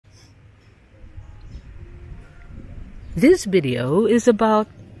This video is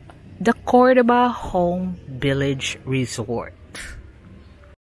about the Cordova Home Village Resort.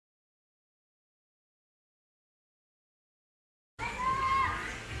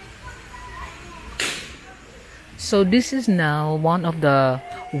 So this is now one of the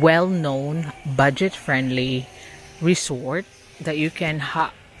well-known budget-friendly resort that you can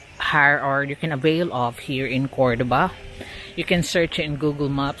hire or you can avail of here in Cordova. You can search it in Google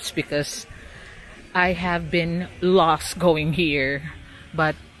Maps because I have been lost going here,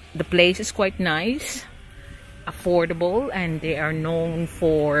 but the place is quite nice, affordable, and they are known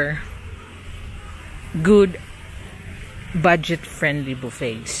for good budget-friendly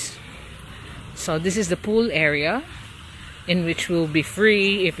buffets. So this is the pool area, in which will be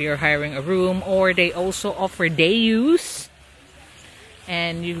free if you're hiring a room, or they also offer day use.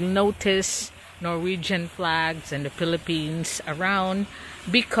 And you'll notice Norwegian flags and the Philippines around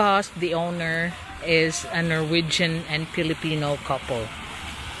because the owner is a Norwegian and Filipino couple.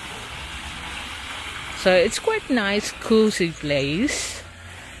 So it's quite nice, cozy place,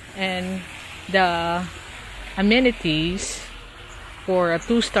 and the amenities for a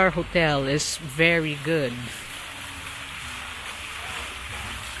 2-star hotel is very good.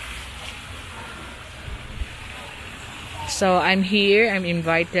 So I'm here, I'm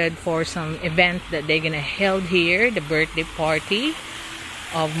invited for some event that they're gonna held here, the birthday party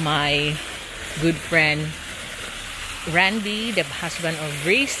of my good friend Randy, the husband of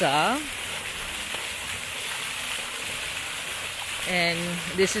Risa. And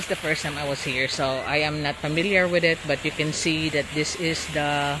this is the first time I was here, so I am not familiar with it, but you can see that this is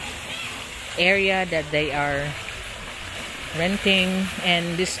the area that they are renting,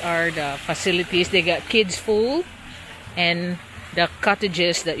 and these are the facilities. They got kids pool, and the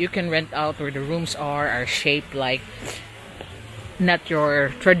cottages that you can rent out where the rooms are shaped like not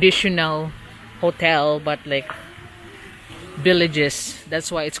your traditional hotel but like villages.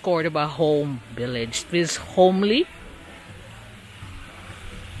 That's why it's Cordova Home Village. It feels homely.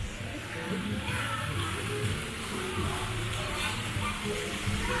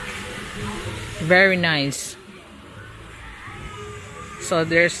 Very nice. So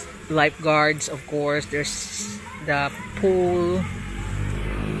there's lifeguards, of course. There's the pool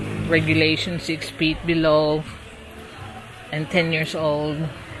regulation, 6 feet below and 10 years old.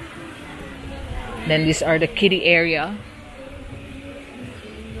 Then these are the kiddie area.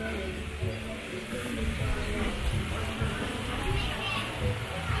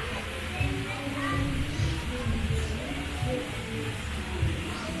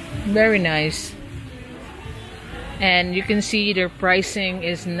 Very nice. And you can see their pricing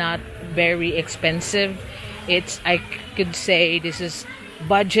is not very expensive. It's, I could say this is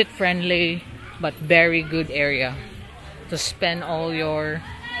budget friendly but very good area to spend all your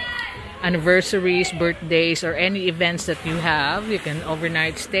anniversaries, birthdays, or any events that you have. You can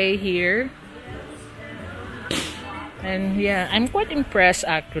overnight stay here. And yeah, I'm quite impressed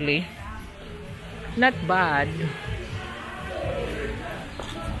actually. Not bad.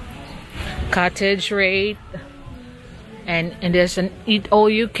 Cottage rate, and there's an eat all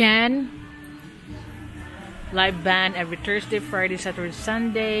you can. Live band every Thursday, Friday, Saturday,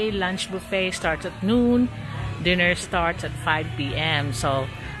 Sunday. Lunch buffet starts at noon. Dinner starts at 5 p.m. So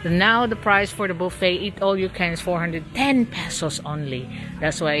now the price for the buffet eat all you can is 410 pesos only.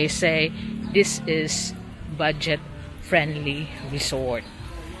 That's why I say this is budget friendly resort.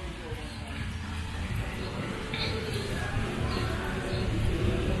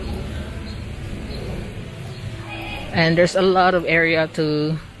 And there's a lot of area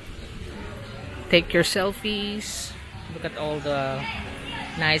to take your selfies. Look at all the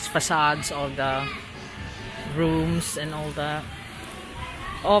nice facades, all the rooms, and all the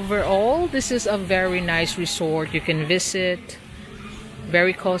overall this is a very nice resort. You can visit.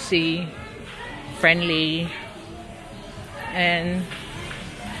 Very cozy, friendly, and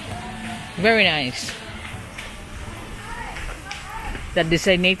very nice. The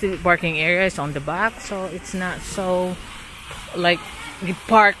designated parking area is on the back, so it's not so like you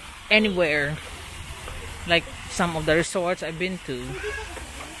park anywhere like some of the resorts I've been to.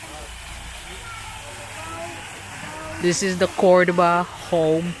 This is the Cordova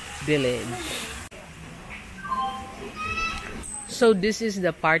Home Village. So this is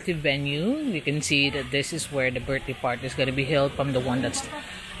the party venue. You can see that this is where the birthday party is going to be held from the one that's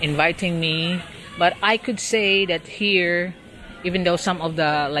inviting me. But I could say that here, even though some of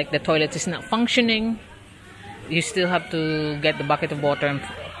the the toilet is not functioning, you still have to get the bucket of water and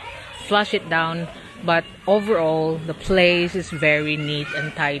flush it down. But overall, the place is very neat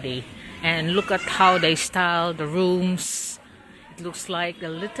and tidy. And look at how they style the rooms. It looks like a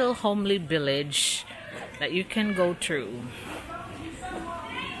little homely village that you can go through.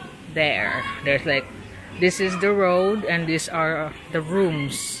 There's like, this is the road and these are the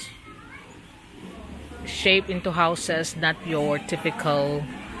rooms shaped into houses, not your typical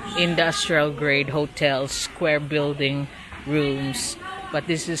industrial grade hotel square building rooms, but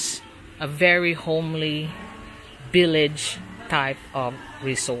this is a very homely village type of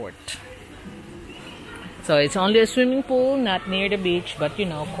resort. So it's only a swimming pool, not near the beach, but you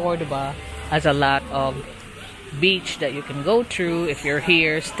know, Cordova has a lot of beach that you can go through. If you're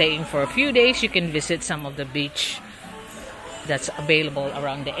here staying for a few days, you can visit some of the beach that's available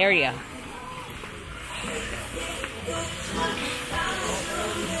around the area.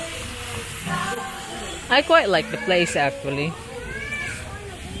 I quite like the place actually.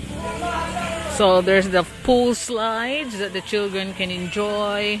 So there's the pool slides that the children can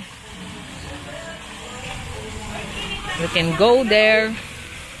enjoy. You can go there.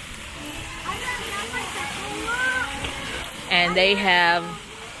 And they have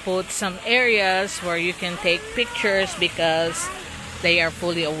put some areas where you can take pictures because they are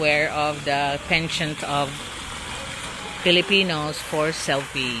fully aware of the penchant of Filipinos for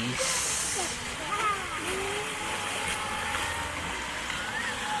selfies.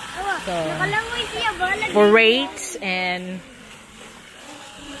 So, for rates and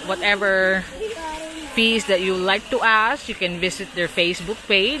whatever fees that you like to ask, you can visit their Facebook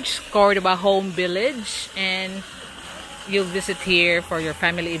page, Cordova Home Village, and you'll visit here for your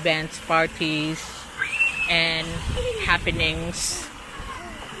family events, parties, and happenings.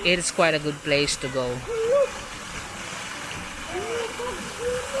 It is quite a good place to go.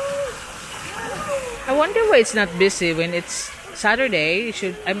 I wonder why it's not busy when it's Saturday.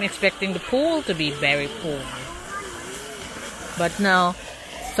 I'm expecting the pool to be very full. But no.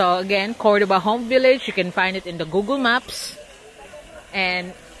 So again, Cordova Home Village, you can find it in the Google Maps.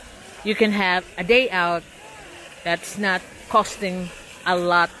 And you can have a day out that's not costing a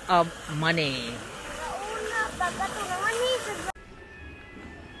lot of money.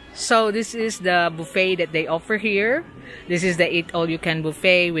 So this is the buffet that they offer here. This is the eat all you can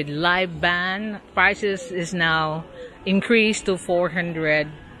buffet with live band. Prices is now increased to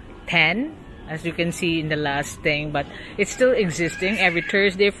 410, as you can see in the last thing, but it's still existing every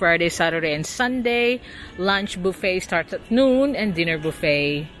Thursday, Friday, Saturday, and Sunday. Lunch buffet starts at noon and dinner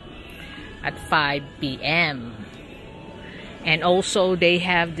buffet at 5 p.m. And also they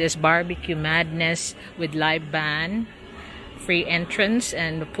have this barbecue madness with live band, free entrance,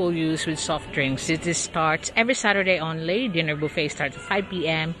 and the pool use with soft drinks. This starts every Saturday only. Dinner buffet starts at 5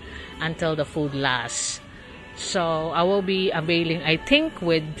 p.m. until the food lasts. So I will be availing, I think,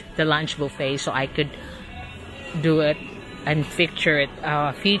 with the lunch buffet, so I could do it and feature it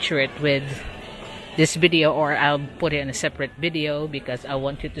with this video, or I'll put it in a separate video because I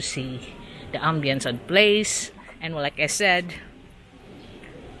want you to see the ambience of the place, and like I said,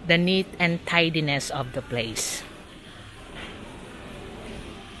 the neat and tidiness of the place.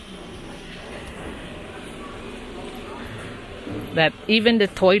 That even the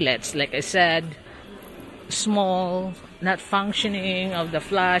toilets, like I said, small, not functioning of the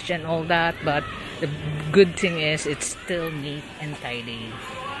flush and all that, but the good thing is it's still neat and tidy,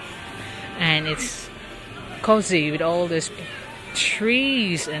 and it's cozy with all these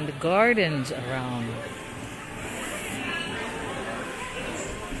trees and the gardens around.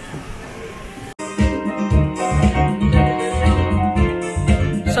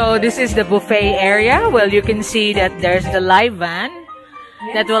 So this is the buffet area. Well, you can see that there's the live van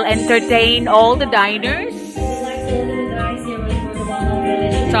that will entertain all the diners.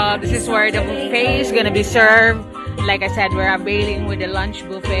 So this is where the buffet is gonna be served. Like I said, we're availing with the lunch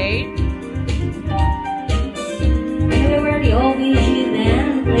buffet.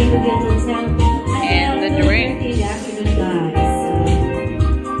 And the drinks.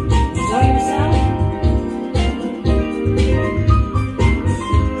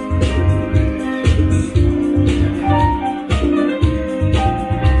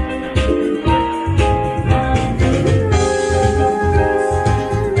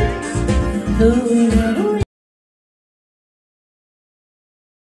 Ooh.